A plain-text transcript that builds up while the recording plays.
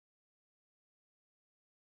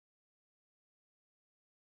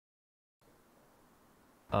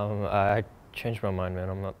I changed my mind, man.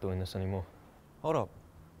 I'm not doing this anymore. Hold up.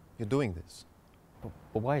 You're doing this.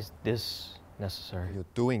 But why is this necessary? You're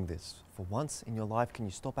doing this. For once in your life, can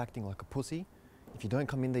you stop acting like a pussy? If you don't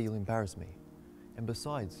come in there, you'll embarrass me. And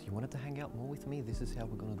besides, you wanted to hang out more with me, this is how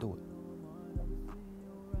we're gonna do it.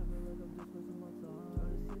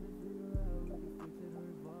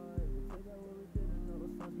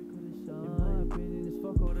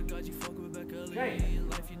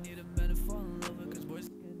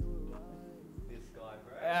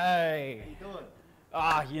 Hey. How you doing?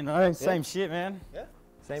 Ah, you know, same shit, man. Yeah?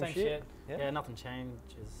 Same shit. Yeah? Yeah, nothing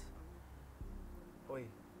changes. Oi,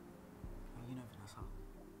 you know Vanessa?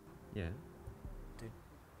 Yeah. Dude,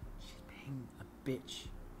 she's being a bitch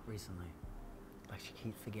recently. Like, she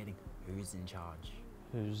keeps forgetting who's in charge.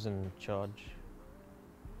 Who's in charge?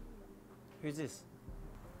 Who's this?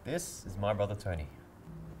 This is my brother Tony.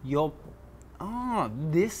 You're... Oh,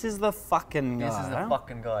 this is the fucking guy. This is the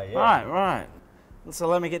fucking guy, yeah. Right, right. So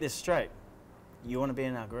let me get this straight. You want to be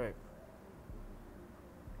in our group?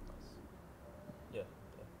 Yeah.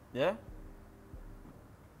 Yeah?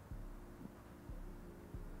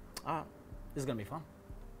 Alright, this is gonna be fun.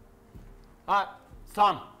 Alright, it's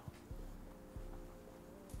time.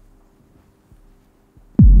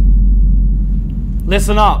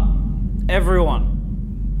 Listen up,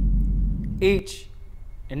 everyone. Each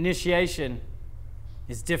initiation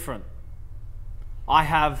is different. I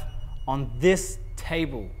have on this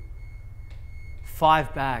table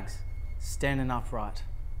 5 bags standing upright.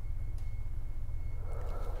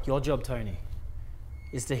 Your job, Tony,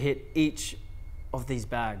 is to hit each of these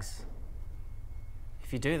bags.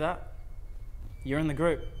 If you do that, you're in the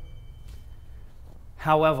group.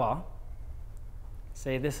 However,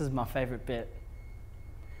 see, this is my favorite bit.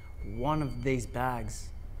 One of these bags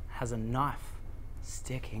has a knife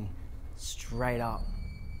sticking straight up.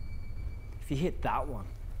 If you hit that one,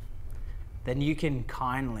 then you can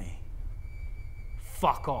kindly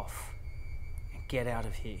fuck off and get out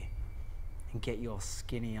of here and get your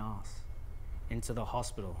skinny ass into the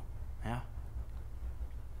hospital, yeah?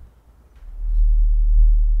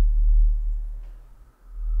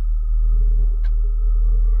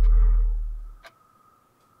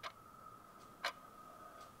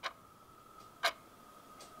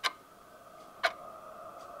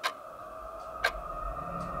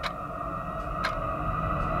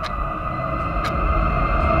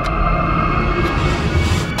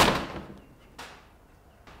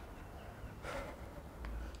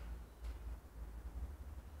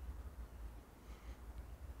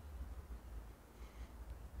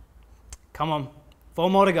 Come on, 4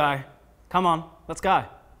 more to go. Come on, let's go.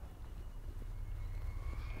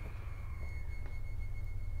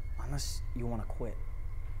 Unless you want to quit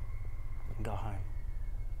and go home.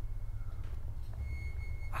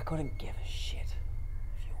 I couldn't give a shit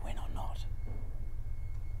if you win or not.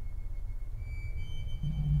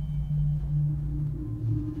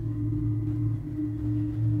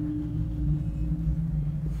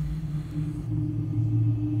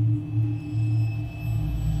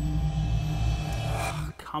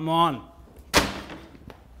 Come on.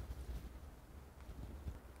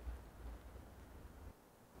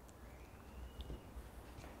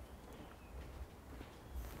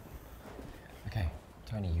 Okay,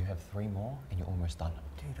 Tony, you have 3 more and you're almost done.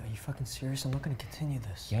 Dude, are you fucking serious? I'm not gonna continue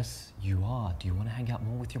this. Yes, you are. Do you want to hang out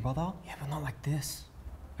more with your brother? Yeah, but not like this.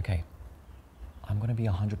 Okay, I'm gonna be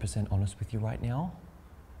 100% honest with you right now.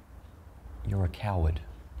 You're a coward.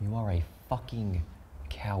 You are a fucking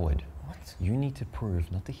coward. What? You need to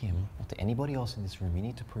prove, not to him, not to anybody else in this room, you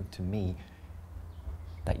need to prove to me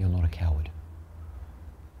that you're not a coward.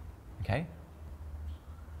 Okay?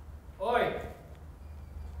 Oi!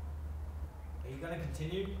 Are you gonna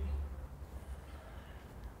continue?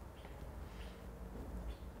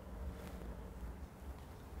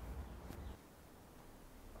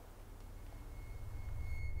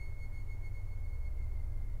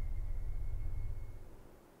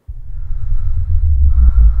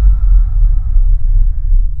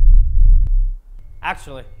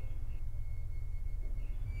 Actually,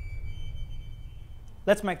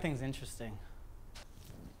 let's make things interesting.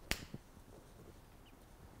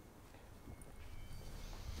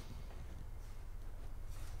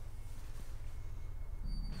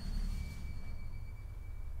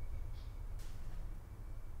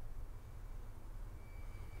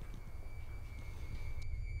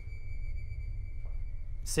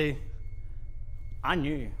 See, I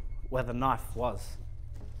knew where the knife was.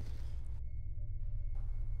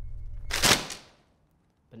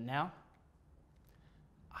 But now,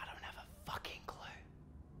 I don't have a fucking clue.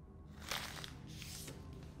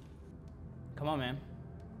 Come on, man.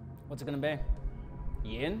 What's it gonna be?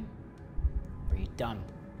 You in? Or are you done?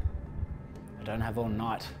 I don't have all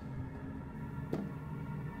night.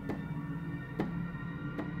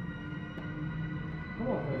 Come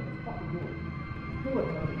on, man. Just fucking do it. Do it,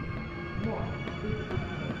 man. Come on.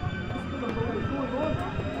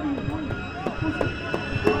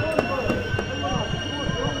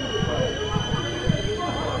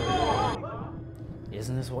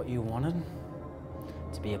 Isn't this what you wanted?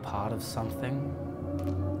 To be a part of something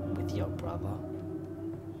with your brother?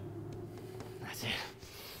 That's it.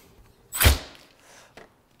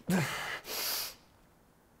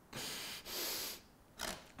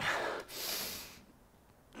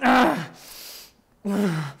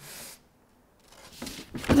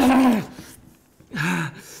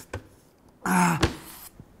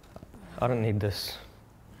 I don't need this.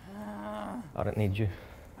 I don't need you.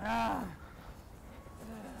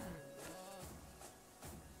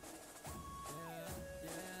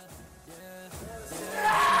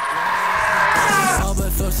 But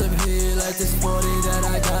throw some heat like this 40 that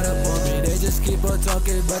I got up on me. They just keep on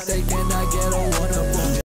talking, but they cannot get a one up